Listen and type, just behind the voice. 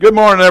Good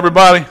morning,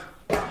 everybody.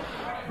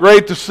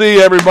 Great to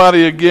see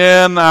everybody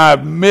again.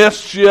 I've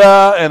missed you,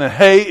 and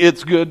hey,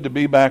 it's good to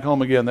be back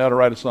home again. They ought to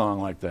write a song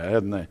like that,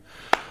 hadn't they?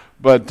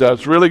 But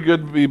it's really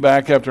good to be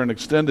back after an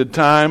extended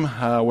time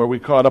where we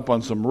caught up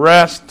on some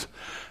rest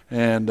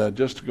and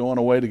just going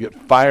away to get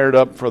fired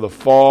up for the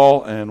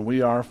fall, and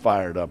we are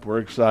fired up. We're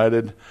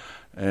excited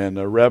and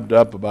revved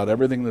up about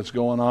everything that's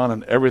going on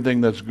and everything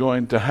that's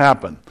going to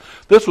happen.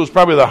 This was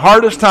probably the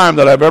hardest time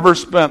that I've ever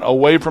spent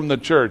away from the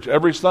church.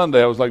 Every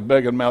Sunday I was like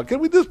begging Mel, can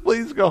we just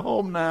please go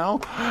home now?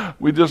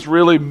 We just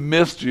really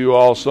missed you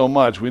all so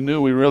much. We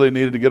knew we really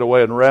needed to get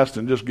away and rest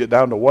and just get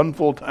down to one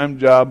full-time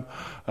job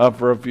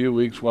for a few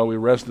weeks while we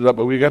rested up.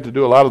 But we got to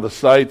do a lot of the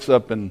sites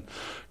up in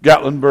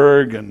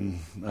Gatlinburg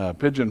and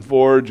Pigeon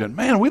Forge. And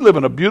man, we live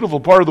in a beautiful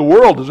part of the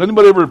world. Has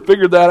anybody ever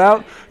figured that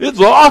out?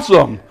 It's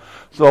awesome.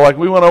 So like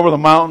we went over the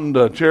mountain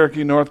to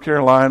Cherokee, North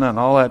Carolina, and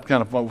all that kind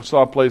of fun. We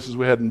saw places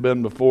we hadn't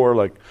been before,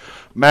 like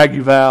Maggie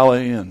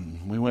Valley,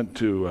 and we went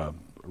to a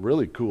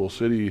really cool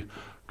city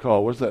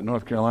called, what's that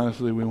North Carolina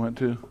city we went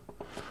to?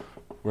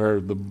 Where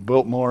the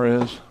Biltmore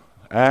is?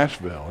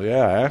 Asheville.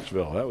 Yeah,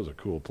 Asheville. That was a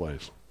cool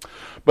place.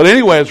 But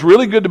anyway, it's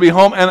really good to be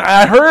home. And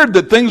I heard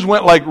that things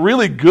went like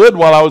really good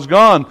while I was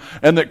gone,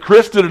 and that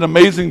Chris did an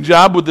amazing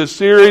job with this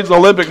series,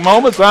 Olympic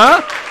Moments,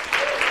 huh?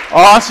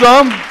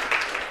 Awesome.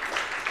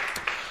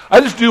 I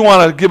just do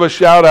want to give a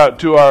shout out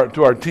to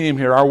our team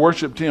here. Our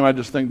worship team, I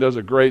just think, does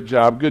a great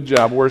job. Good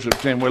job, worship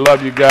team. We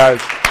love you guys.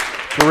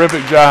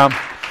 Terrific job.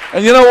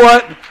 And you know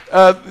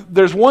what?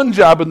 There's one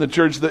job in the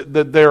church that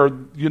they're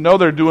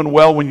doing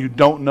well when you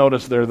don't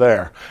notice they're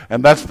there,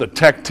 and that's the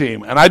tech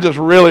team. And I just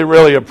really,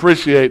 really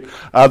appreciate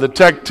the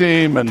tech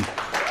team and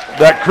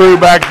that crew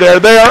back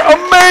there. They are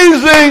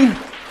amazing.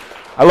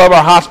 I love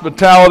our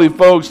hospitality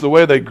folks, the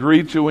way they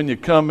greet you when you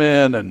come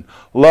in and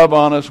love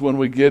on us when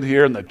we get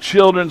here. And the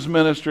children's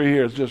ministry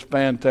here is just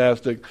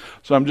fantastic.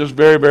 So I'm just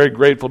very, very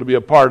grateful to be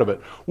a part of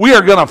it. We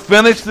are going to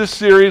finish this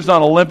series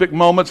on Olympic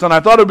moments, and I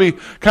thought it would be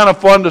kind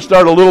of fun to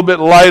start a little bit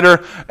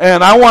lighter.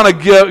 And I want to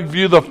give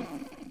you the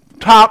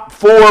top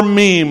 4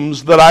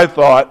 memes that I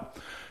thought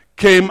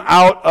came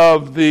out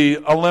of the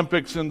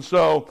Olympics. And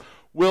so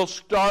we'll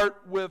start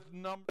with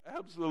number.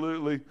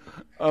 Absolutely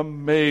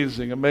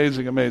amazing,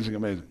 amazing, amazing,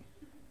 amazing.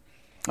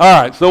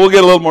 All right, so we'll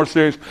get a little more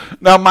serious.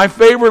 Now, my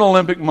favorite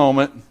Olympic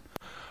moment,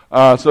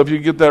 so if you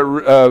get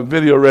that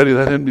video ready,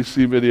 that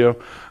NBC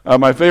video,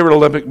 my favorite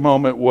Olympic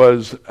moment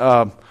was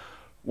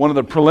one of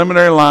the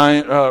preliminary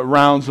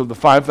rounds of the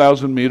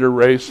 5,000-meter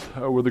race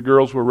where the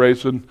girls were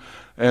racing.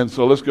 And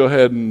so let's go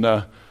ahead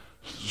and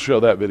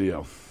show that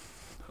video.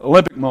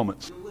 Olympic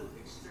moments.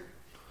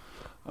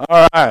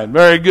 All right,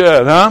 very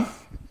good, huh?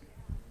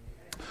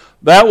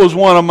 That was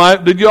one of my.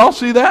 Did you all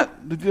see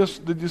that? Did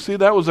you see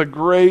that? Was a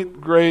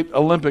great, great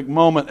Olympic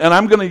moment, and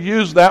I'm going to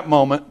use that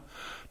moment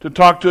to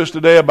talk to us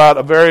today about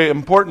a very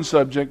important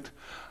subject,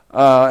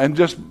 and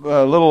just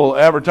a little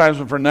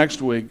advertisement for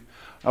next week.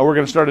 We're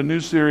going to start a new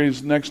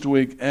series next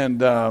week, and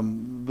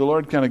the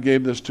Lord kind of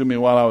gave this to me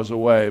while I was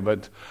away.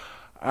 But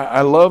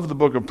I love the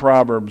Book of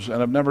Proverbs,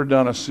 and I've never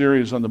done a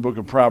series on the Book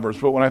of Proverbs.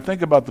 But when I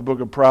think about the Book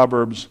of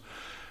Proverbs,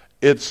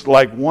 it's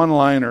like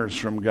one-liners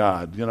from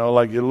God. You know,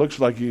 like it looks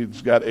like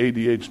he's got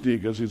ADHD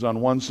because he's on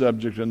one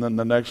subject and then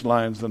the next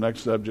line's the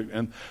next subject.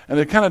 And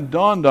it kind of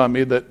dawned on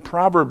me that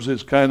Proverbs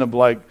is kind of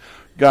like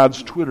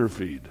God's Twitter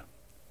feed.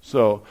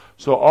 So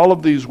all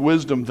of these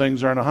wisdom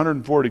things are in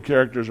 140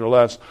 characters or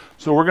less.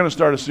 So we're going to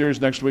start a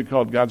series next week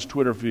called God's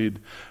Twitter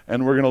feed,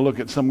 and we're going to look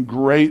at some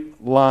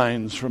great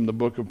lines from the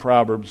book of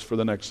Proverbs for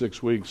the next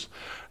 6 weeks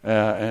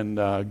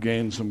and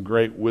gain some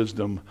great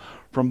wisdom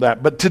from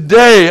that. But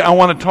today I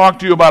want to talk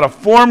to you about a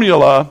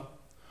formula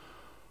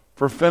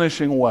for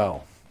finishing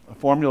well. A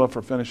formula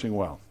for finishing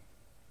well.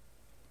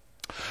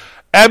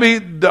 Abby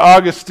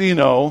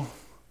D'Agostino,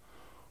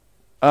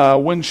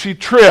 when she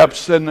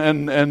trips, and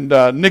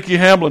Nikki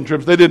Hamblin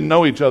trips, they didn't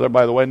know each other,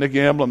 by the way. Nikki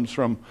Hamblin's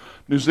from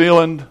New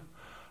Zealand.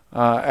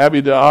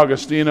 Abby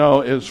D'Agostino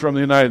is from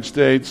the United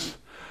States.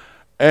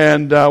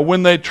 And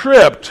when they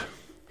tripped,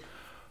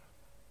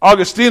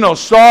 Agostino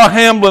saw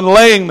Hamblin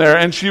laying there,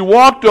 and she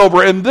walked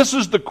over, and this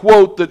is the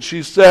quote that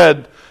she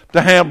said to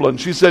Hamblin.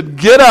 She said,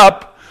 get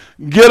up,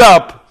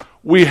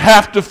 we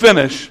have to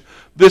finish.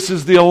 This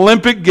is the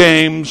Olympic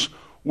Games,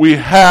 we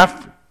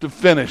have to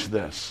finish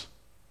this.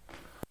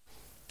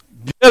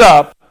 Get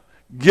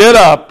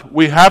up,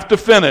 we have to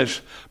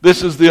finish.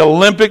 This is the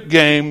Olympic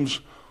Games,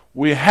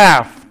 we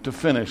have to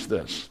finish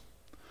this.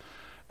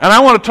 And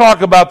I want to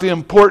talk about the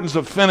importance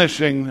of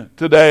finishing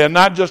today, and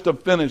not just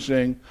of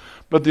finishing,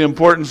 but the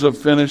importance of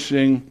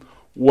finishing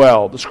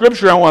well. The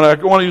scripture I want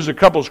to use a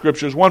couple of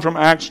scriptures. One from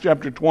Acts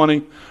chapter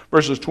 20,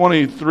 verses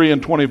 23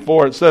 and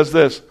 24. It says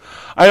this,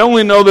 I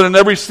only know that in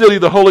every city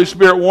the Holy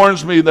Spirit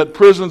warns me that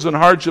prisons and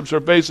hardships are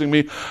facing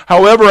me.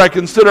 However, I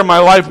consider my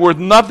life worth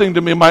nothing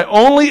to me. My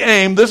only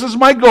aim, this is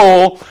my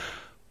goal,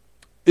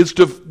 is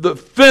to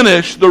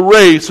finish the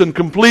race and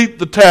complete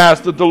the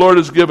task that the Lord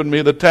has given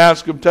me, the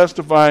task of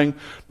testifying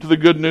to the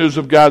good news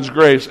of God's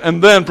grace.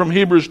 And then from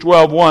Hebrews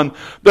 12:1,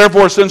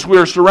 therefore, since we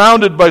are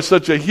surrounded by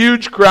such a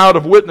huge crowd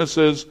of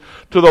witnesses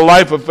to the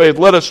life of faith,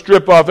 let us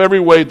strip off every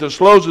weight that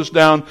slows us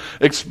down,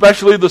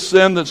 especially the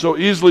sin that so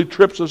easily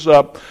trips us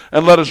up,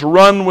 and let us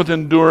run with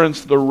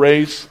endurance the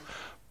race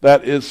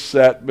that is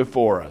set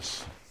before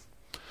us.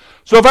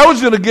 So if I was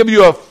going to give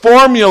you a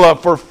formula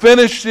for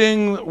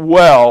finishing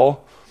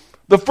well,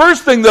 the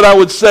first thing that I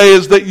would say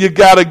is that you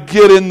got to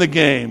get in the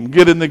game.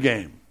 Get in the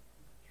game.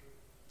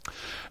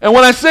 And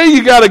when I say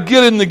you got to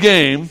get in the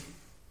game,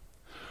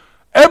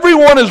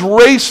 everyone is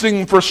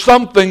racing for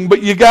something,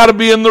 but you got to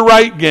be in the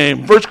right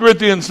game. 1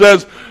 Corinthians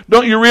says,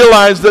 don't you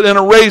realize that in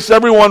a race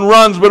everyone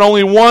runs, but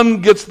only one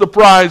gets the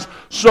prize?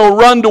 So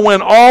run to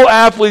win. All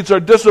athletes are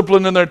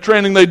disciplined in their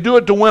training. They do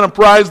it to win a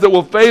prize that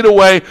will fade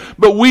away,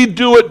 but we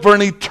do it for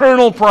an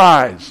eternal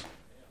prize.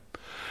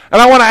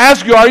 And I want to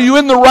ask you, are you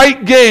in the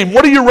right game?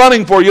 What are you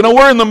running for? You know,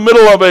 we're in the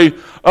middle of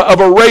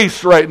a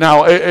race right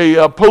now,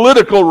 a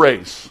political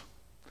race.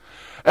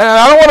 And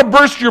I don't want to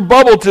burst your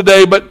bubble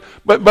today, but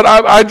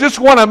I just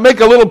want to make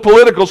a little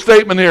political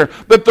statement here,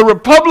 that the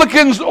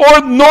Republicans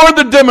nor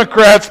the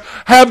Democrats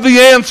have the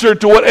answer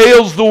to what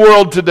ails the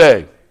world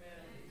today.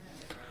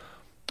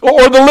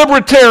 Or the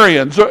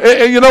libertarians.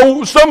 You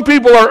know, some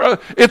people are,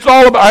 it's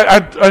all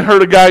about, I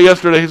heard a guy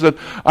yesterday, he said,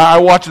 I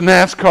watch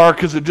NASCAR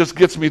because it just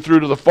gets me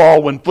through to the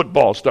fall when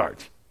football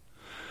starts.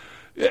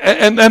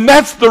 And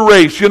that's the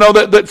race, you know,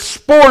 that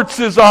sports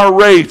is our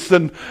race,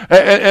 and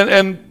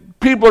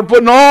people are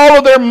putting all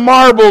of their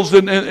marbles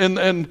in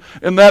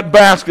that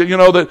basket, you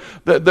know, that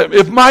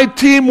if my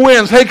team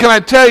wins, hey, can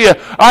I tell you,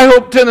 I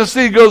hope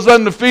Tennessee goes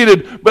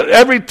undefeated, but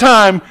every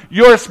time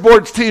your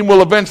sports team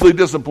will eventually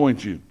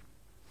disappoint you.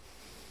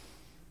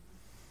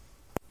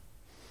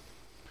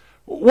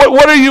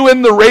 What are you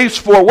in the race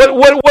for?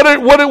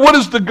 What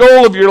is the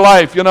goal of your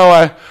life? You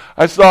know,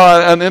 I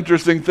saw an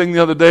interesting thing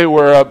the other day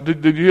where,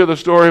 did you hear the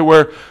story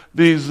where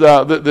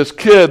this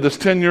kid, this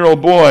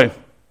 10-year-old boy,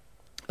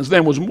 his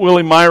name was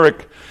Willie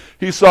Myrick,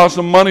 he saw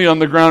some money on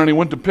the ground and he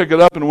went to pick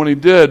it up, and when he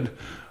did,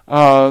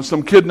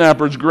 some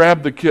kidnappers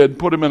grabbed the kid,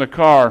 put him in a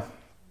car.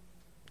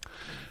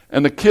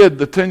 And the kid,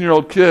 the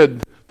 10-year-old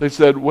kid, they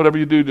said, whatever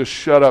you do, just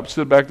shut up,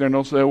 sit back there and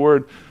don't say a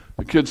word.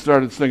 The kid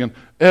started singing,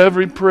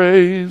 every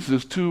praise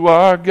is to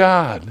our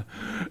God.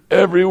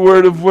 Every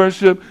word of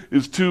worship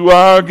is to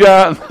our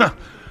God.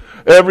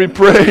 Every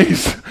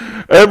praise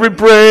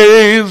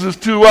is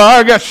to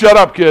our God. Shut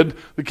up, kid.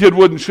 The kid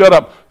wouldn't shut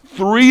up.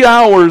 3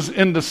 hours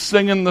into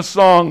singing the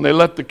song, they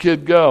let the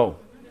kid go.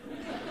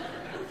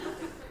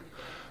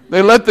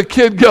 They let the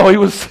kid go. He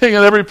was singing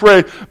every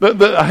praise.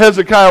 The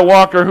Hezekiah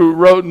Walker, who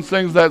wrote and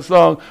sings that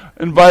song,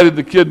 invited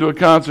the kid to a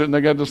concert, and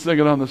they got to sing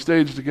it on the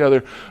stage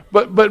together.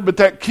 But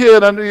that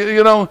kid,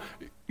 you know,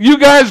 you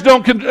guys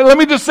don't. Let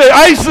me just say,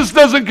 ISIS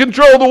doesn't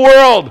control the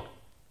world.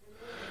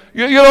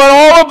 You know,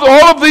 and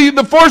all of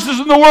the forces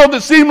in the world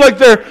that seem like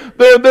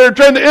they're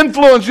trying to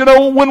influence. You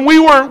know, when we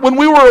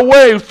were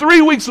away,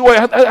 3 weeks away,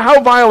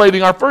 how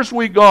violating! Our first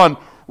week gone,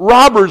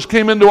 robbers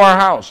came into our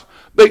house.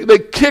 They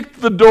kicked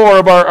the door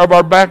of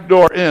our back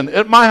door in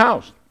at my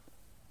house,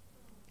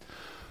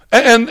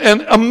 and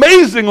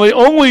amazingly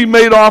only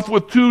made off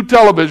with 2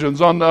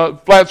 televisions on the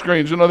flat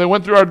screens. You know, they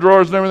went through our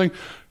drawers and everything,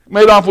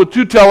 made off with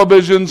 2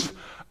 televisions.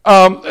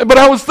 But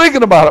I was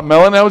thinking about it,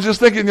 Mel, and I was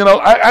just thinking, you know,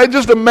 I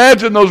just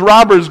imagine those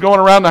robbers going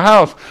around the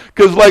house,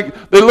 because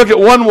like they look at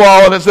one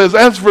wall and it says,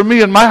 "As for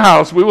me and my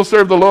house, we will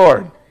serve the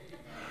Lord."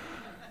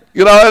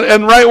 You know,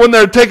 and right when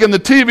they're taking the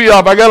TV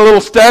off, I got a little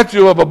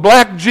statue of a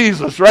black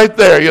Jesus right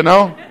there, you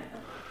know.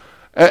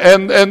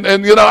 And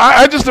you know,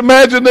 I just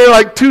imagine they're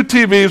like, 2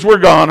 TVs, we're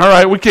gone. All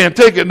right, we can't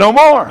take it no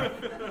more.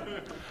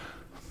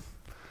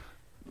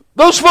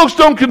 Those folks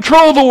don't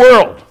control the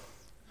world.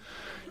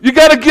 You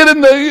got to get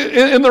in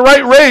the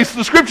right race.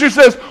 The scripture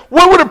says,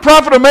 what would it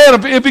profit a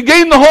man if he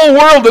gained the whole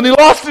world and he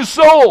lost his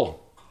soul?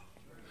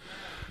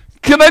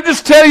 Can I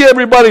just tell you,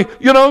 everybody,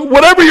 you know,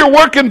 whatever you're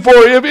working for,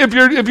 if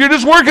you're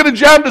just working a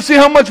job to see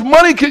how much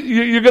money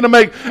you're going to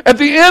make, at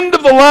the end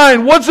of the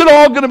line, what's it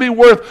all going to be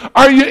worth?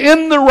 Are you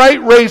in the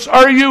right race?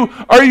 Are you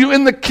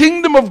in the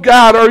kingdom of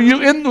God? Are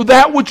you in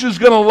that which is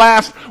going to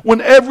last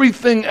when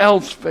everything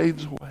else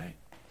fades away?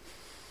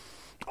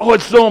 Oh,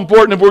 it's so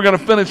important if we're going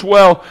to finish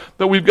well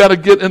that we've got to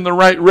get in the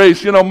right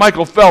race. You know,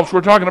 Michael Phelps,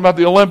 we're talking about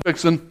the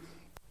Olympics, and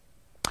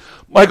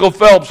Michael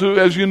Phelps, who,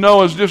 as you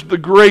know, is just the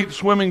great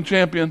swimming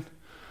champion.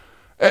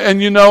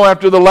 And you know,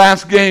 after the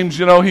last games,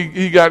 you know,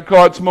 he got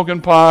caught smoking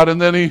pot, and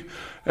then he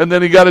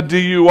got a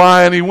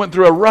DUI, and he went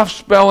through a rough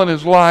spell in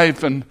his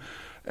life. And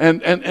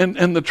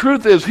the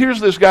truth is,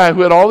 here's this guy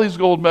who had all these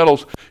gold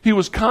medals. He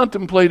was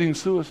contemplating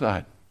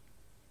suicide.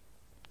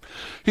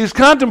 He's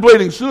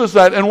contemplating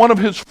suicide, and one of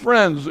his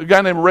friends, a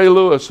guy named Ray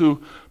Lewis,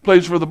 who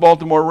played for the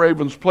Baltimore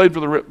Ravens,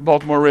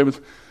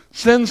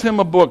 sends him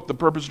a book, The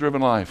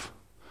Purpose-Driven Life,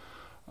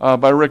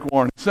 by Rick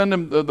Warren. Send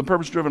him the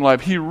Purpose-Driven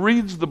Life. He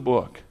reads the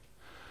book.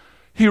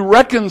 He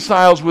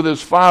reconciles with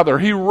his father.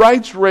 He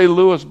writes Ray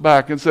Lewis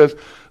back and says,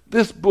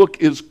 This book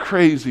is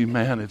crazy,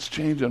 man. It's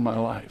changing my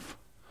life.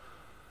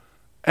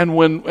 And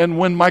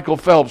when Michael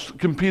Phelps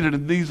competed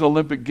in these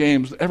Olympic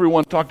Games,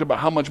 everyone talked about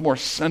how much more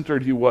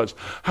centered he was,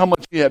 how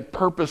much he had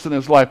purpose in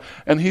his life.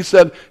 And he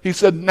said,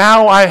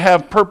 now I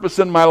have purpose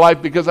in my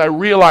life because I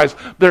realize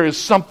there is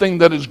something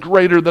that is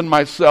greater than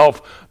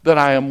myself that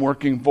I am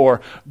working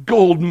for.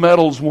 Gold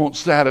medals won't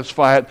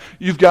satisfy it.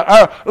 You've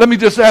got. Let me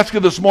just ask you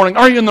this morning: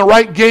 are you in the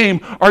right game?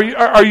 Are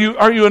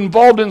you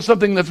involved in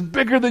something that's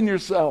bigger than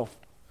yourself?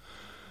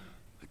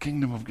 The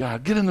kingdom of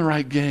God. Get in the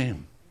right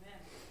game.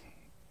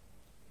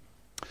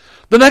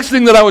 The next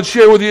thing that I would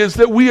share with you is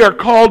that we are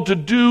called to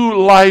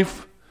do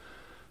life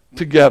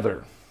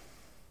together.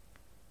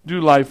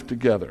 Do life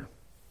together.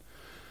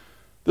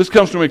 This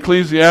comes from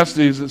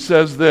Ecclesiastes. It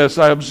says this: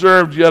 I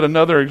observed yet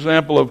another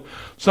example of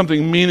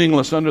something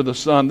meaningless under the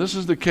sun. This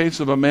is the case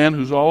of a man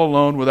who's all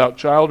alone without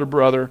child or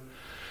brother,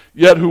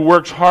 yet who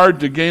works hard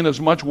to gain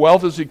as much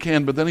wealth as he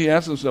can, but then he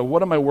asks himself,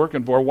 what am I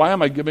working for? Why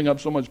am I giving up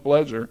so much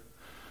pleasure?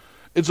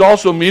 It's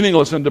also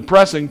meaningless and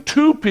depressing.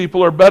 Two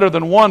people are better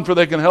than one, for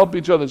they can help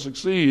each other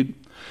succeed.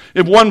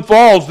 If one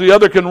falls, the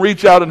other can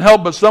reach out and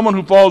help, but someone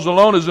who falls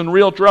alone is in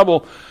real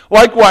trouble.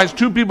 Likewise,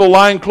 two people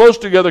lying close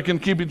together can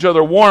keep each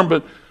other warm,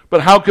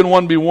 but how can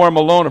one be warm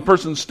alone? A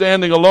person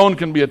standing alone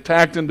can be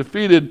attacked and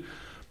defeated,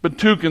 but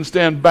two can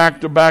stand back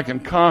to back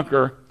and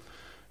conquer.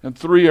 And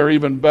three are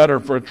even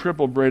better, for a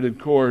triple braided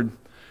cord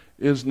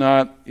is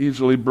not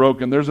easily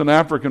broken. There's an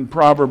African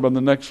proverb on the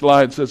next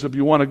slide. It says, if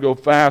you want to go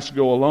fast,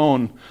 go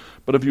alone.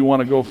 But if you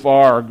want to go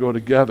far, go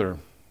together.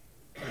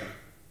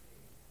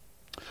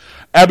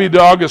 Abby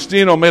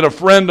D'Agostino made a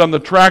friend on the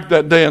track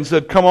that day and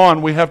said, come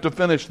on, we have to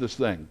finish this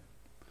thing.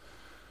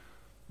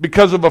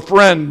 Because of a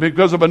friend,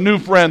 because of a new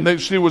friend,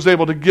 she was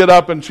able to get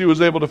up and she was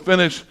able to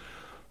finish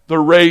the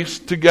race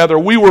together.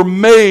 We were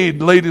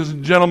made, ladies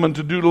and gentlemen,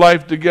 to do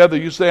life together.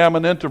 You say, I'm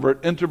an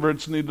introvert.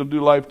 Introverts need to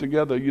do life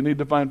together. You need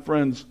to find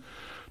friends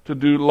to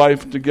do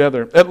life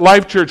together. At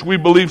Life Church, we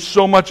believe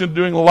so much in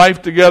doing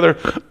life together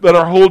that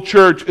our whole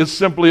church is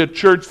simply a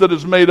church that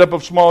is made up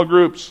of small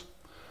groups.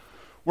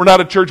 We're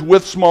not a church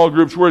with small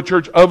groups. We're a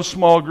church of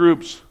small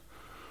groups.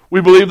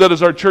 We believe that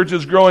as our church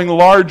is growing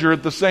larger,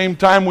 at the same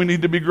time we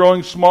need to be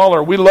growing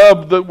smaller. We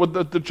love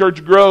that the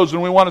church grows,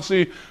 and we want to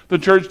see the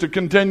church to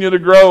continue to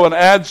grow and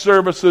add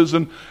services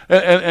and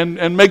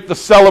make the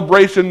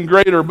celebration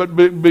greater. But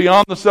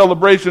beyond the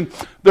celebration,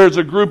 there's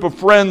a group of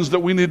friends that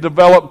we need to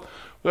develop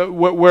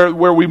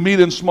where we meet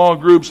in small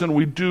groups and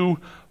we do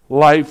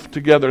life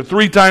together.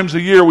 3 times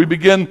a year we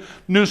begin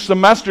new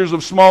semesters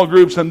of small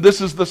groups, and this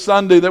is the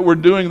Sunday that we're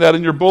doing that.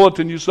 In your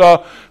bulletin you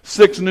saw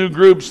 6 new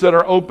groups that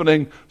are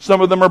opening.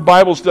 Some of them are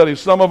Bible studies.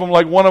 Some of them,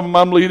 like one of them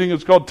I'm leading,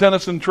 is called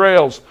Tennis and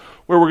Trails,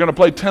 where we're going to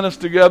play tennis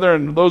together,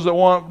 and those that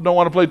don't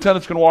want to play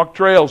tennis can walk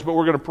trails, but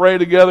we're going to pray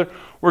together,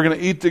 we're going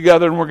to eat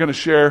together, and we're going to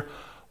share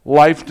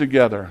life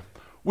together.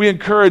 We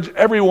encourage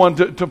everyone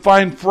to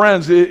find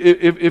friends.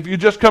 If you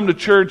just come to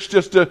church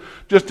just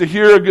to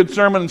hear a good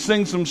sermon and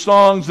sing some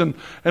songs and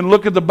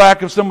look at the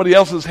back of somebody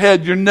else's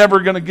head, you're never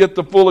going to get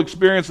the full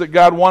experience that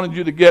God wanted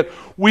you to get.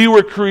 We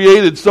were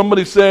created,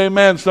 somebody say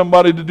amen,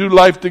 somebody, to do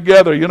life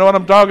together. You know what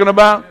I'm talking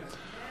about?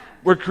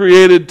 We're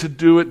created to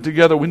do it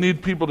together. We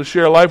need people to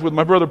share life with.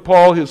 My brother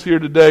Paul is here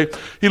today.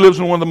 He lives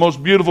in one of the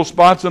most beautiful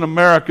spots in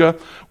America.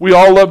 We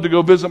all love to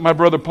go visit my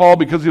brother Paul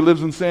because he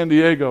lives in San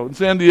Diego. In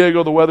San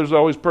Diego, the weather's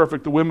always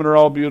perfect. The women are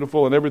all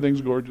beautiful and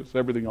everything's gorgeous.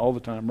 Everything all the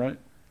time, right?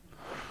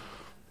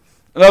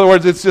 In other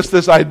words, it's just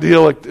this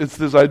idyllic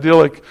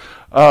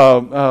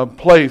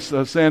place,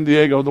 San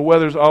Diego. The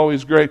weather's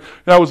always great.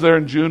 And I was there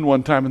in June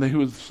one time, and he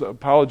was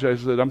apologizing.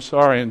 He said, I'm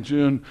sorry, in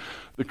June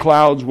the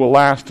clouds will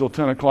last till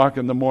 10 o'clock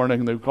in the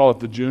morning. They call it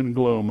the June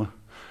gloom.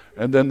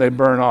 And then they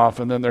burn off,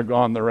 and then they're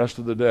gone the rest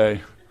of the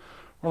day.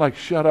 We're like,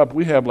 shut up.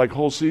 We have like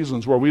whole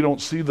seasons where we don't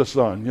see the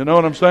sun. You know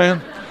what I'm saying?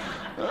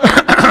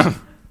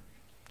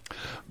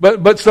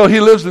 But so he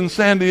lives in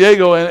San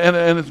Diego,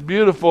 and it's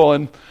beautiful.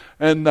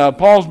 And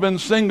Paul's been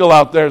single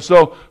out there.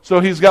 So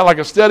he's got like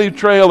a steady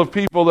trail of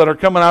people that are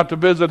coming out to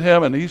visit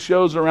him, and he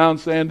shows around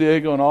San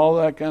Diego and all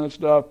that kind of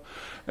stuff.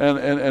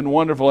 And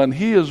wonderful. And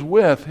he is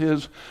with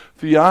his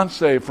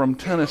fiance from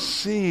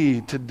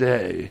Tennessee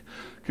today.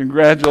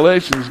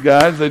 Congratulations,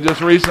 guys. They just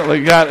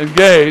recently got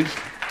engaged.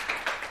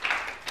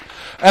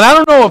 And I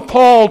don't know if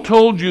Paul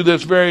told you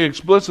this very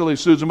explicitly,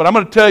 Susan, but I'm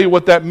going to tell you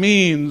what that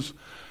means,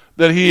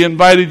 that he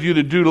invited you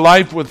to do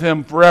life with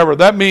him forever.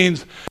 That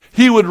means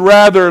he would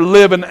rather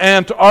live in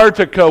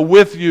Antarctica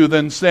with you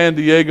than San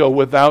Diego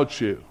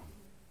without you.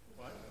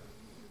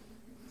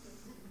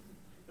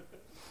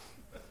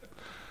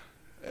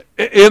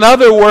 In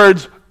other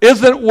words,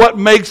 isn't what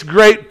makes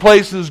great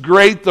places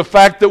great the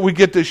fact that we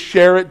get to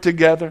share it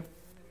together?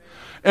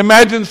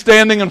 Imagine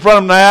standing in front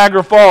of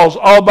Niagara Falls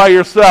all by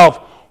yourself.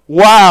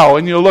 Wow.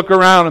 And you look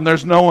around and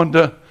there's no one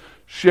to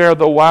share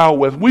the wow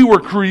with. We were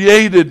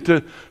created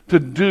to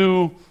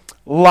do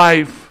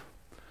life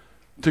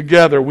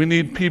together. We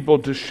need people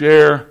to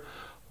share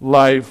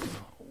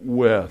life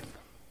with.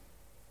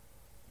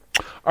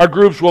 Our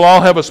groups will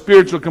all have a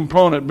spiritual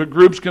component, but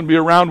groups can be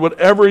around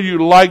whatever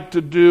you like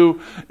to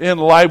do in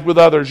life with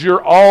others.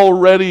 You're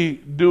already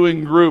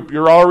doing group.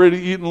 You're already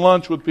eating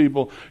lunch with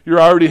people.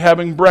 You're already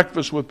having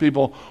breakfast with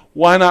people.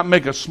 Why not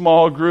make a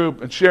small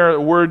group and share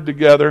a word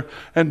together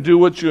and do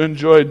what you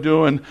enjoy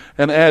doing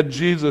and add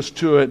Jesus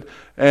to it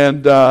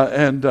and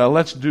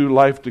let's do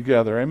life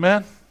together.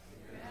 Amen?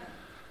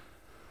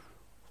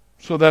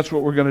 So that's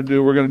what we're going to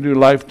do. We're going to do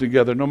life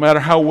together. No matter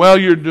how well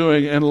you're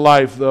doing in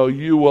life, though,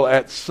 you will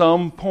at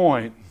some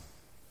point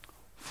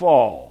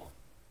fall.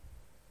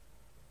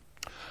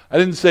 I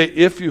didn't say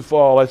if you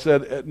fall. I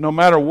said no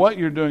matter what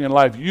you're doing in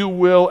life, you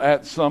will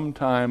at some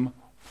time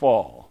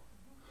fall.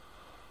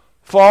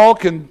 Fall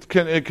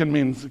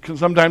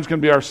sometimes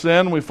can be our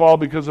sin. We fall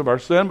because of our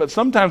sin, but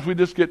sometimes we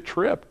just get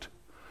tripped.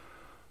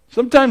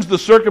 Sometimes the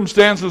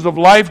circumstances of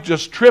life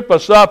just trip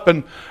us up,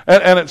 and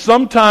at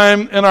some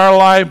time in our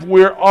life,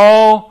 we're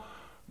all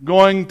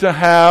going to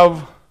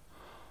have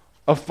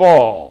a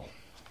fall.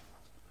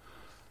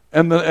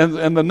 And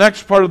the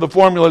next part of the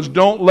formula is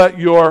don't let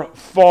your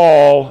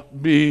fall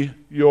be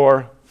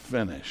your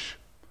finish.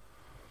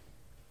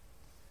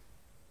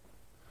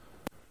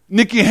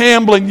 Nikki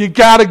Hambling, you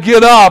got to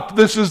get up.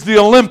 This is the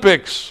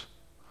Olympics.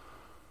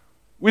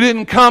 We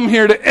didn't come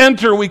here to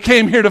enter, we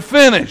came here to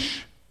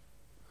finish.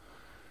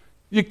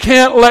 You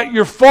can't let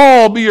your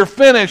fall be your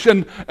finish.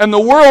 And the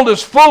world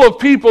is full of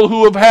people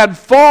who have had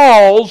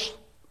falls,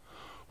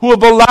 who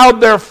have allowed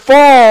their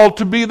fall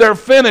to be their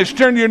finish.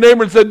 Turn to your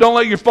neighbor and say, don't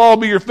let your fall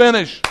be your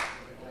finish.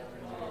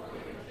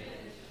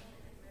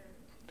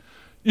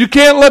 You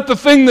can't let the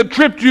thing that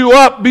tripped you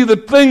up be the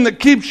thing that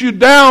keeps you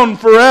down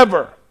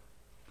forever.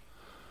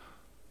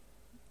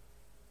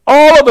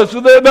 All of us,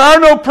 there are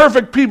no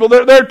perfect people.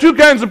 There are two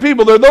kinds of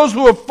people. There are those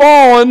who have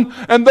fallen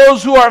and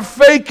those who are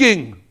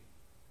faking.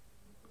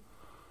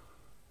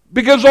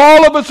 Because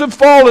all of us have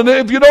fallen.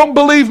 If you don't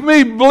believe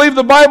me, believe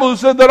the Bible who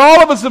said that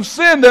all of us have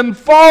sinned and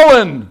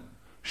fallen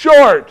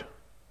short.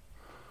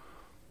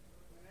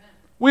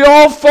 We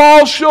all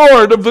fall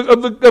short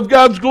of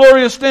God's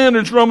glorious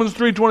standards, Romans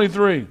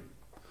 3:23.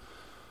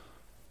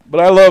 But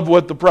I love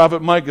what the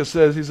prophet Micah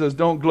says. He says,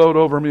 don't gloat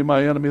over me,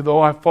 my enemy.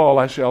 Though I fall,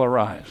 I shall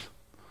arise.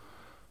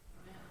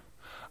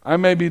 I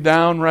may be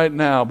down right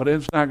now, but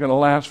it's not going to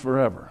last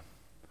forever.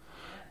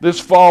 This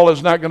fall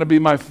is not going to be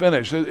my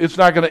finish. It's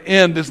not going to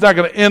end. It's not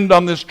going to end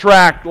on this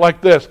track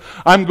like this.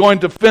 I'm going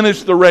to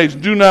finish the race.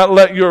 Do not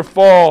let your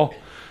fall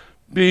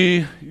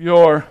be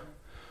your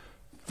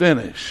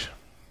finish.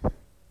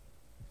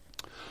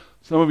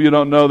 Some of you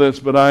don't know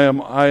this, but I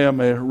am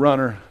a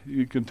runner.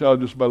 You can tell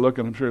just by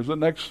looking, I'm sure. Go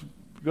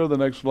to the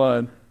next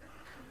slide.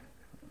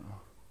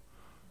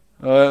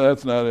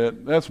 That's not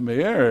it. That's me.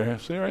 There,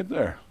 see right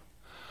there.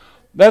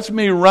 That's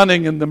me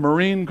running in the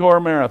Marine Corps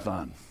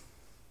Marathon.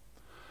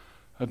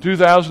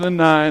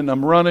 2009,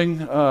 I'm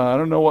running. I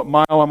don't know what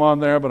mile I'm on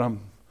there, but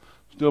I'm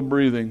still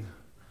breathing.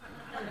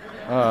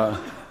 But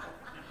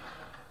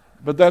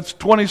that's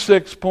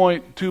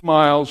 26.2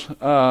 miles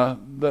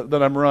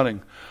that I'm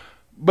running.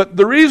 But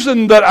the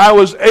reason that I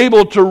was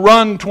able to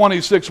run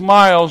 26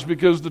 miles,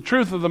 because the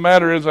truth of the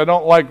matter is I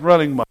don't like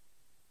running much,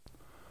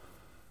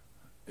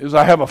 is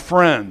I have a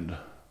friend.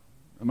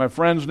 And my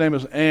friend's name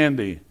is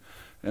Andy.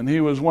 And he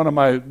was one of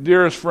my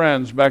dearest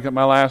friends back at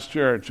my last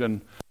church.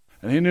 And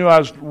he knew I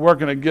was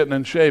working at getting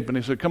in shape, and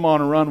he said, come on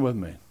and run with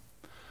me.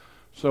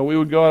 So we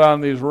would go out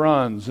on these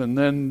runs, and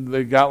then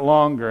they got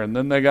longer, and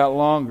then they got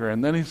longer.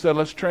 And then he said,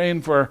 let's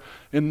train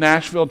in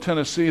Nashville,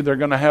 Tennessee, they're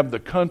going to have the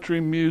country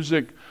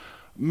music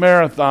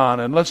marathon,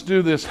 and let's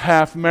do this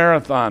half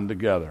marathon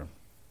together.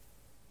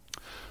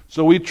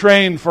 So we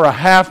trained for a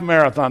half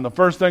marathon. The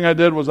first thing I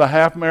did was a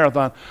half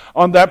marathon.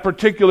 On that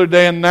particular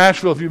day in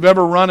Nashville, if you've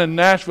ever run in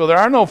Nashville, there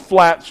are no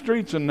flat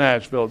streets in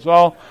Nashville.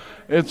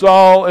 It's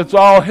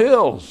all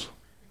hills.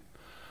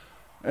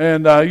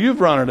 And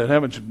you've run it,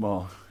 haven't you,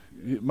 Paul?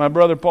 My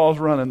brother Paul's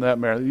running that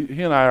marathon.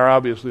 He and I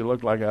obviously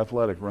look like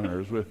athletic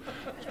runners.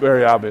 It's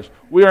very obvious.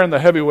 We are in the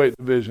heavyweight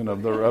division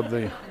of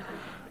the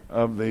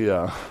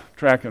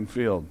track and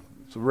field.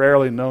 It's a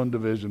rarely known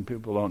division.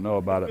 People don't know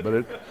about it,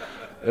 but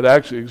it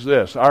actually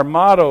exists. Our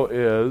motto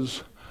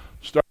is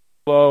start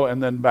slow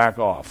and then back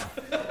off.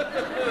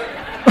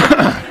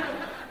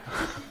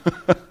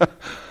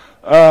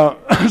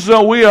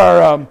 So we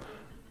are.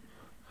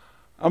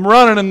 I'm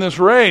running in this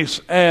race,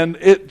 and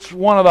it's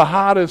one of the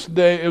hottest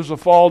days. It was a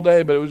fall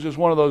day, but it was just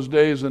one of those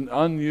days, and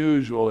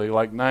unusually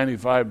like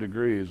 95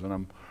 degrees, and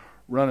I'm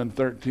running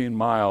 13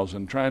 miles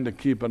and trying to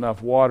keep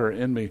enough water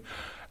in me.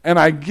 And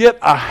I get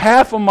a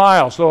half a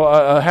mile, so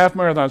a half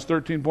marathon is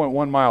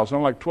 13.1 miles, so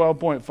I'm like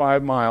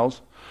 12.5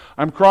 miles.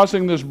 I'm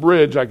crossing this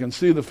bridge. I can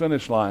see the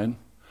finish line,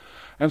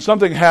 and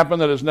something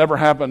happened that has never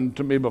happened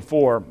to me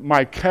before.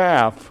 My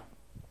calf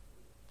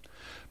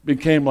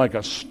became like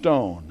a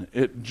stone.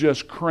 It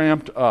just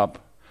cramped up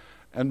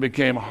and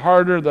became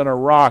harder than a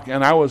rock,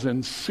 and I was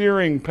in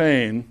searing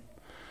pain,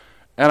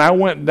 and I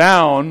went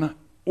down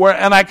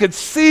and I could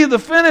see the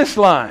finish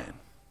line.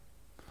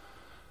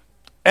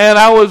 And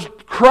I was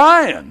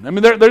crying. I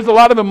mean, there's a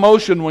lot of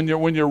emotion when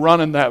you're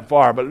running that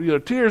far,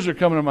 but tears are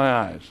coming to my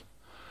eyes.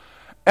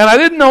 And I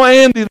didn't know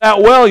Andy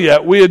that well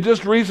yet. We had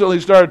just recently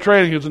started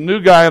training. He was a new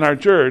guy in our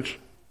church,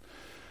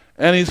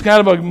 and he's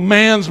kind of a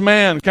man's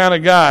man kind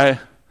of guy.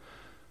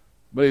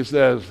 But he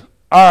says,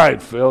 "All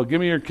right, Phil, give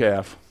me your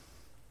calf."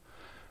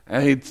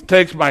 And he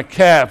takes my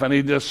calf and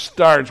he just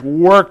starts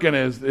working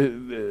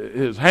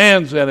his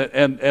hands in it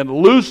and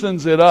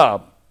loosens it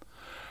up,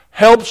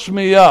 helps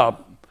me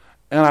up,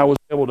 and I was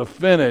able to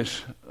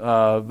finish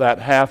that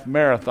half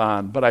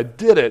marathon. But I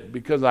did it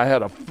because I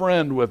had a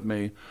friend with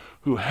me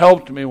who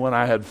helped me when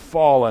I had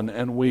fallen,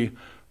 and we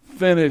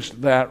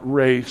finished that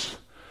race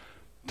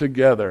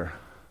together.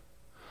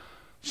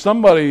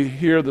 Somebody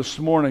here this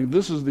morning,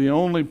 this is the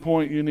only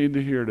point you need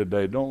to hear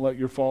today. Don't let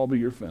your fall be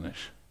your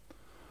finish.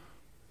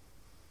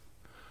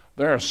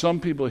 There are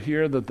some people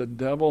here that the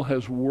devil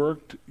has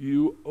worked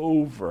you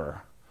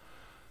over,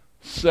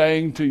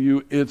 saying to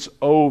you it's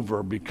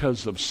over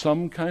because of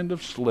some kind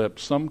of slip,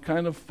 some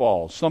kind of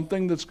fall,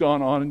 something that's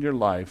gone on in your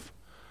life.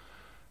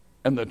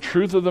 And the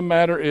truth of the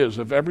matter is,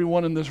 if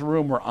everyone in this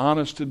room were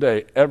honest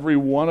today, every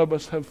one of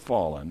us have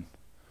fallen.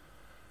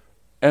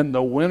 And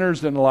the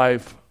winners in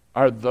life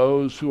are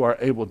those who are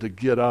able to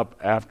get up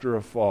after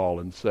a fall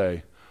and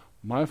say,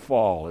 my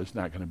fall is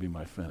not going to be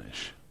my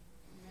finish.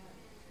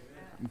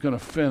 I'm going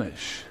to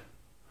finish.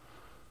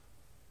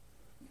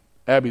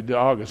 Abby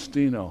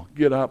D'Agostino,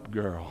 get up,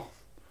 girl.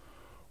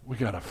 We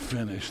got to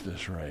finish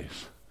this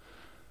race.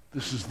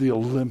 This is the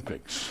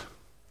Olympics.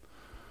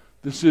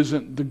 This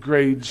isn't the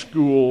grade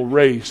school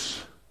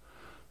race.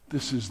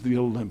 This is the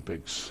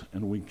Olympics,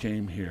 and we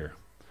came here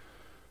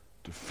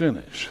to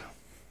finish.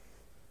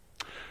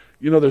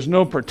 There's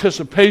no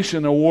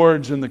participation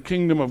awards in the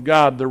kingdom of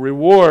God. The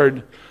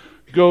reward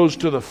goes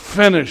to the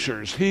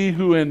finishers. He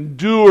who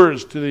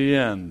endures to the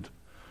end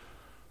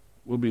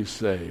will be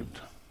saved.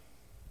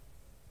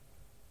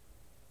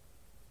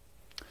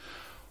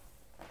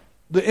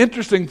 The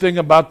interesting thing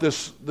about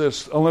this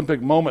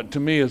Olympic moment to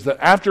me is that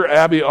after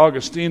Abby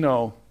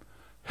Augustino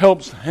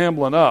helps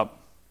Hamblin up,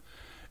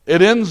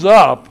 it ends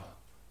up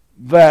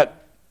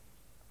that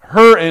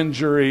her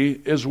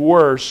injury is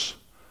worse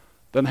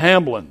than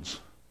Hamblin's.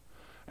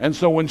 And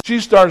so when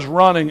she starts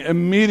running,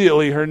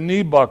 immediately her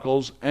knee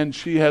buckles and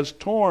she has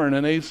torn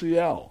an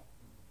ACL.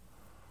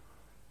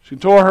 She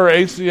tore her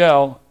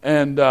ACL,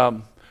 and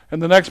the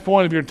next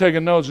point, if you're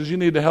taking notes, is you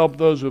need to help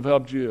those who have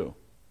helped you.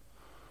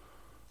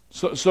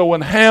 So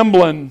when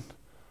Hamblin,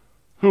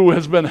 who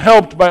has been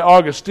helped by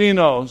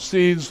Augustino,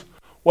 sees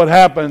what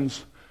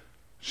happens,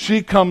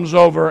 she comes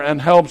over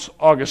and helps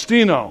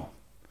Augustino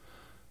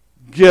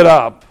get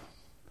up.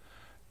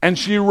 And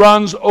she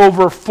runs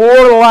over 4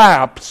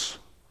 laps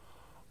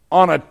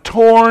on a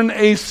torn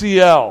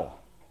ACL.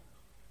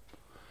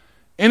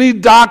 Any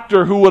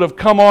doctor who would have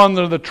come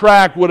onto the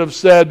track would have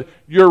said,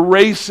 your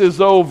race is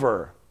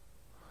over.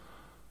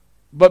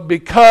 But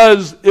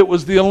because it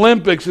was the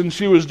Olympics and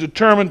she was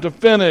determined to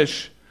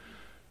finish,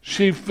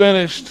 she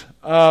finished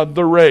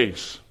the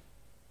race.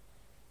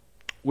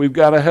 We've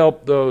got to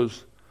help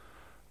those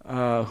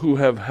who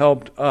have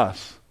helped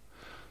us.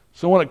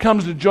 So when it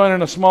comes to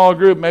joining a small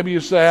group, maybe you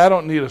say, I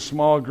don't need a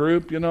small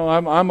group.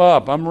 I'm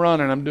up, I'm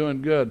running, I'm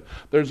doing good.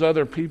 There's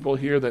other people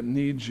here that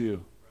need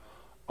you.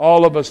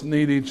 All of us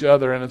need each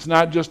other, and it's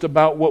not just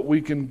about what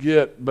we can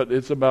get, but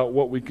it's about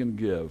what we can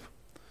give.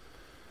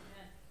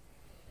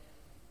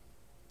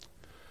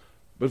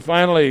 But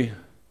finally,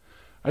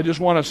 I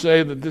just want to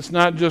say that it's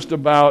not just a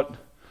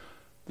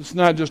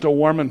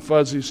warm and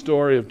fuzzy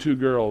story of 2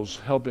 girls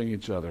helping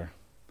each other.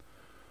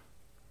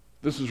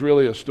 This is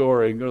really a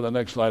story. Go to the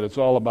next slide. It's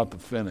all about the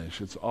finish.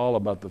 It's all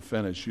about the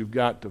finish. You've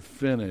got to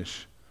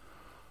finish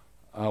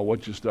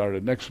what you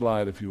started. Next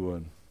slide, if you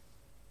would.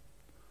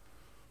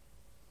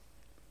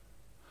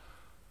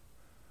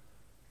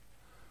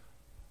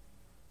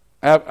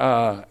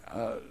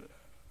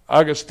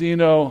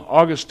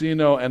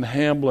 Augustino and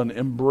Hamblin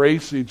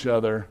embrace each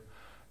other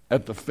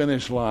at the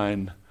finish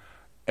line.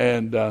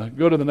 And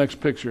go to the next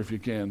picture if you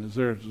can. Is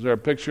there a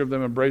picture of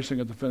them embracing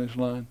at the finish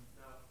line?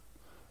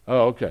 No.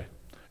 Oh, okay.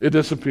 It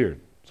disappeared.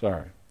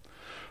 Sorry.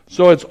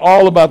 So it's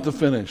all about the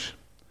finish.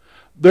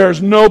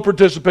 There's no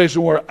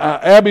participation where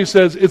Abby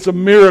says it's a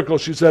miracle.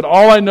 She said,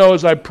 all I know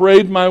is I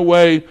prayed my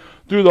way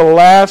through the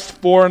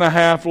last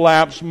 4.5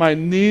 laps. My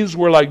knees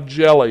were like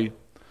jelly.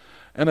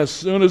 And as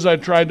soon as I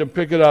tried to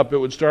pick it up, it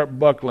would start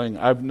buckling.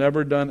 I've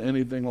never done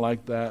anything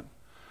like that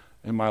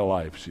in my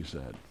life, she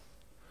said.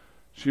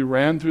 She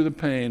ran through the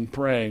pain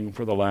praying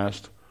for the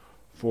last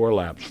 4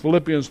 laps.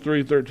 Philippians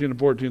 3:13 and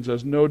 14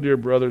 says, no, dear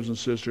brothers and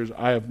sisters,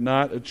 I have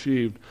not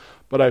achieved,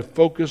 but I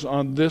focus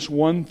on this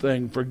one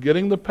thing,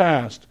 forgetting the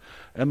past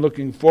and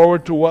looking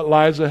forward to what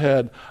lies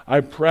ahead. I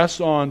press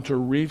on to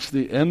reach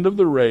the end of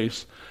the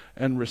race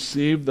and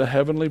receive the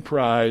heavenly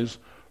prize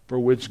for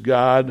which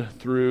God,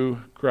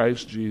 through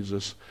Christ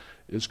Jesus,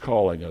 is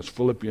calling us.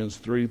 Philippians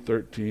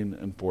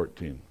 3:13 and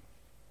 14.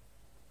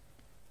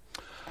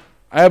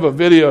 I have a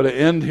video to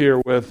end here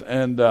with,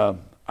 and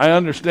I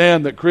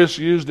understand that Chris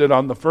used it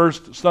on the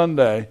first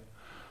Sunday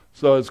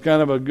So it's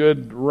kind of a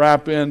good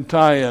wrap-in,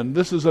 tie-in.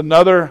 This is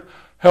another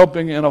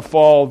Helping in a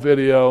Fall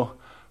video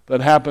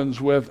that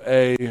happens with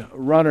a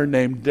runner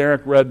named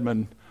Derek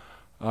Redmond.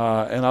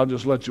 And I'll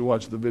just let you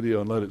watch the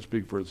video and let it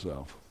speak for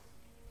itself.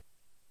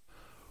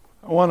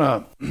 I want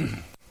to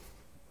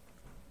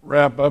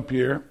wrap up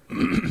here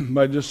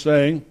by just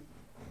saying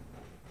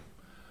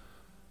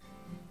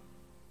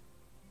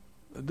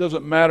it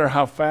doesn't matter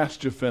how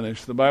fast you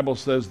finish. The Bible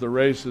says the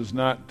race is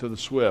not to the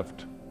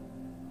swift,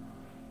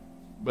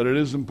 but it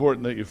is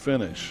important that you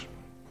finish.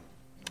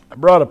 I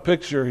brought a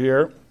picture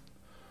here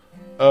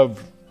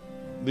of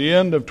the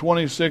end of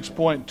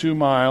 26.2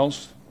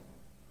 miles.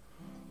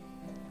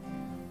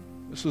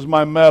 This is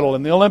my medal.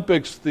 In the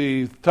Olympics,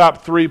 the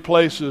top 3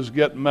 places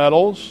get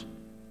medals.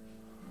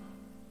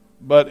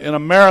 But in a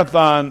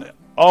marathon,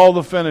 all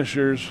the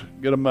finishers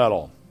get a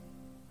medal.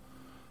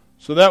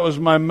 So that was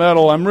my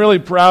medal. I'm really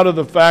proud of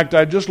the fact,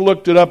 I just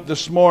looked it up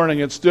this morning.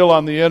 It's still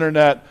on the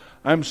internet.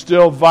 I'm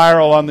still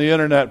viral on the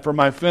internet for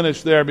my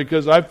finish there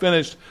because I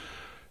finished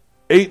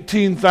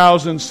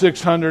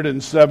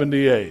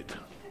 18,678.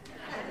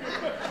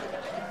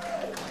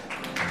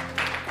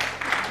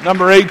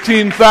 Number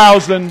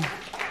 18,000.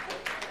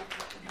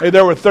 Hey,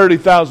 there were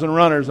 30,000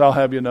 runners, I'll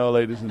have you know,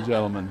 ladies and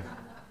gentlemen.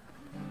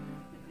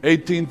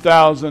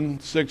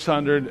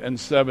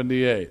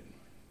 18,678.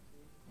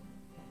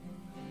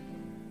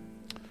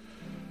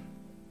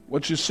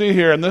 What you see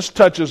here, and this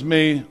touches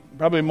me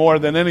probably more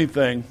than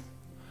anything,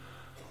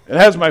 it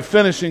has my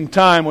finishing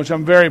time, which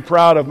I'm very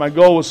proud of. My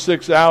goal was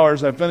 6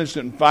 hours. I finished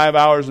it in 5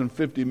 hours and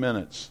 50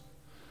 minutes.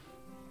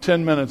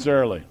 10 minutes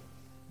early.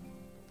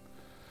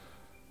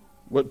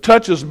 What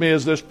touches me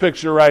is this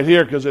picture right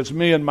here because it's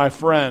me and my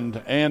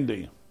friend,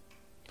 Andy.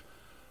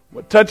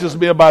 What touches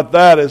me about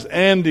that is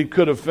Andy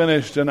could have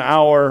finished an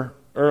hour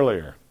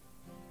earlier.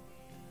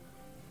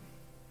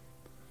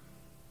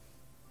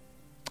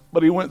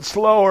 But he went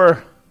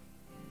slower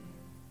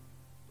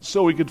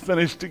so we could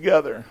finish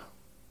together.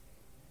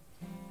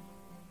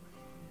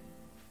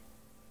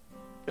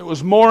 It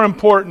was more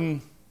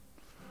important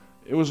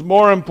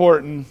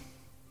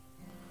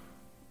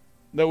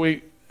that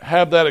we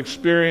have that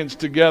experience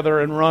together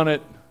and run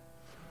it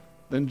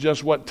than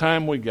just what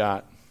time we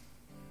got.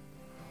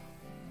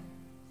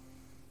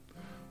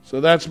 So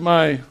that's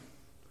my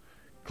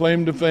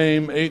claim to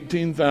fame,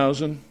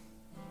 18,000.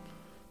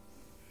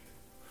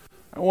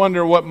 I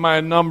wonder what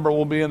my number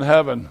will be in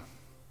heaven.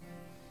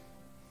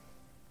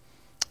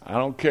 I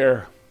don't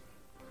care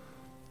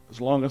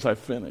as long as I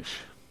finish.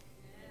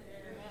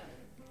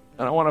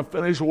 And I want to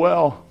finish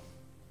well.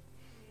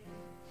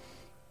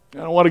 I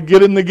don't want to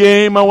get in the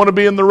game. I want to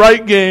be in the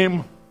right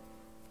game.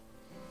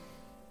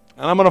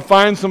 And I'm going to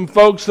find some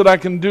folks that I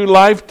can do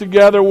life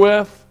together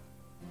with.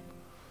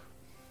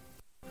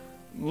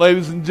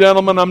 Ladies and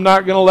gentlemen, I'm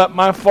not going to let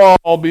my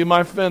fall be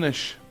my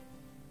finish.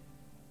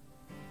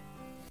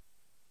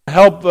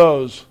 Help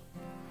those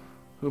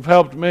who've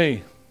helped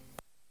me.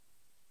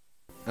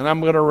 And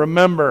I'm going to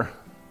remember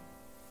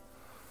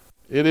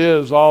it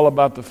is all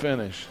about the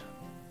finish.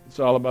 It's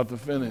all about the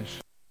finish.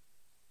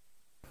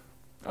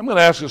 I'm going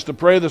to ask us to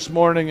pray this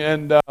morning,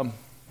 and I'm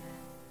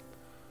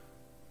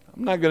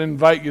not going to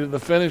invite you to the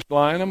finish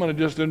line. I'm going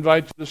to just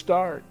invite you to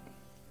start.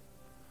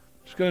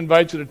 I'm just going to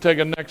invite you to take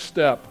a next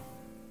step.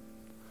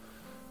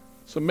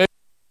 So maybe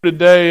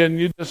today and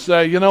you just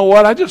say, you know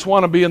what, I just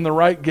want to be in the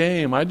right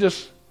game. I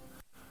just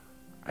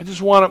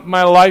want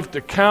my life to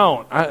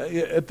count.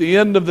 At the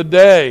end of the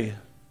day,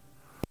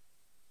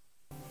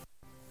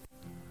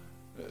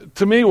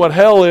 to me what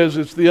hell is,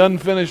 it's the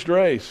unfinished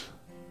race.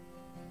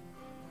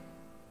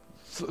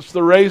 It's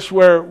the race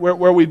where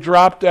we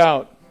dropped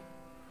out.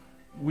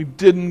 We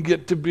didn't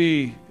get to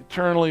be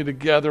eternally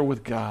together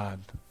with God.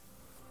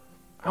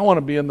 I want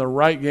to be in the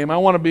right game. I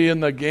want to be in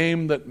the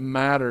game that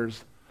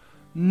matters.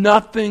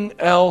 Nothing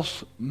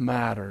else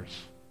matters.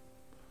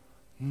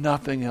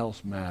 Nothing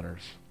else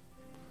matters.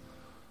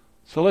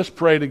 So let's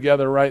pray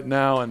together right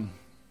now, and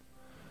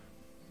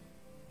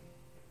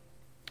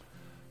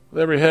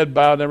with every head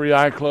bowed and every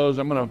eye closed,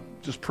 I'm going to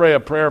just pray a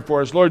prayer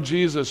for us. Lord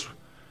Jesus,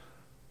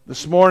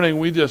 this morning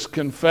we just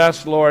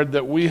confess, Lord,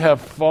 that we have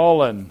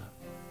fallen.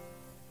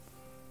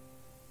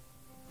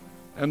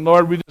 And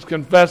Lord, we just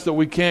confess that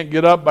we can't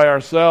get up by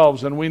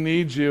ourselves and we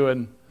need you.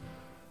 And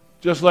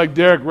just like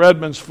Derek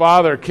Redmond's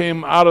father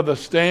came out of the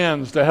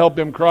stands to help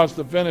him cross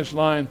the finish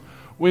line,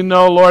 we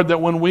know, Lord,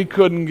 that when we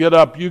couldn't get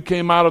up, you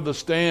came out of the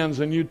stands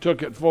and you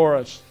took it for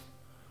us.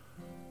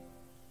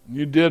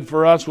 You did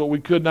for us what we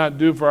could not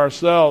do for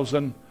ourselves.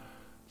 And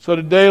so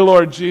today,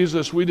 Lord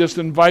Jesus, we just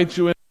invite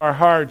you into our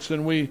hearts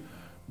and we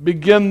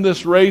begin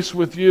this race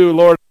with you,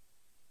 Lord.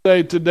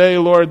 Say today,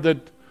 Lord,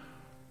 that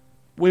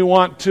we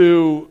want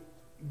to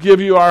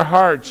give you our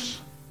hearts.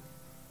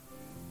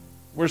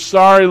 We're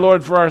sorry,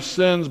 Lord, for our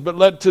sins, but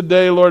let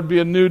today, Lord, be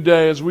a new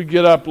day as we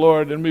get up,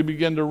 Lord, and we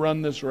begin to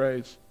run this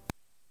race.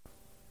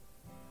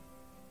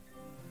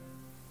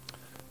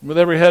 With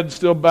every head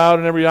still bowed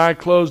and every eye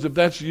closed, if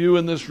that's you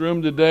in this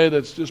room today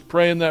that's just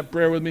praying that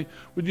prayer with me,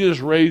 would you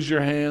just raise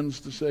your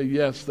hands to say,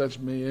 yes, that's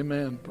me.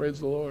 Amen. Praise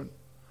the Lord.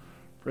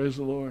 Praise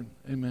the Lord.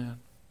 Amen.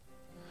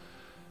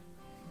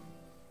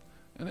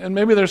 And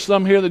maybe there's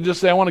some here that just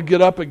say, I want to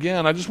get up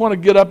again. I just want to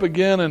get up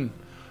again and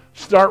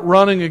start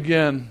running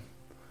again.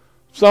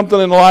 Something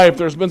in life,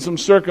 there's been some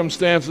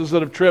circumstances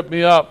that have tripped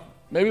me up.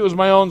 Maybe it was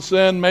my own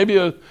sin. Maybe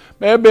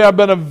I've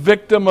been a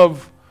victim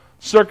of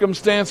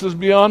circumstances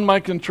beyond my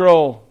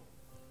control.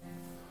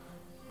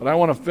 But I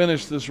want to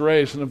finish this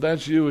race. And if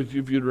that's you, if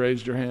you'd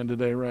raised your hand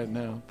today right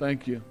now,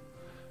 thank you.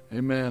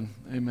 Amen.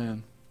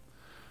 Amen.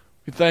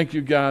 We thank you,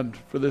 God,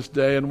 for this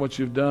day and what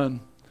you've done.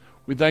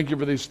 We thank you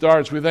for these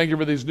starts. We thank you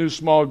for these new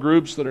small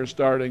groups that are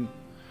starting.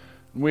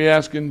 We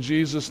ask in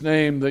Jesus'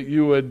 name that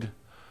you would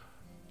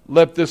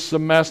let this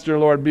semester,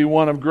 Lord, be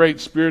one of great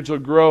spiritual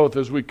growth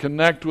as we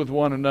connect with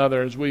one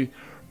another, as we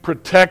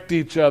protect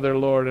each other,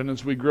 Lord, and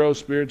as we grow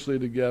spiritually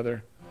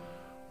together.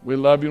 We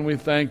love you and we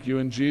thank you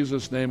in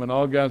Jesus' name. And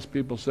all God's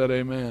people said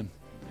amen.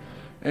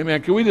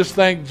 Amen. Can we just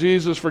thank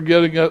Jesus for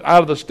getting us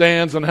out of the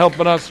stands and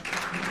helping us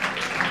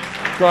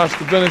across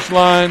the finish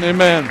line?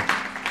 Amen.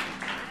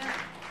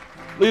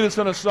 Lead us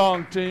in a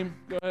song, team.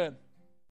 Go ahead.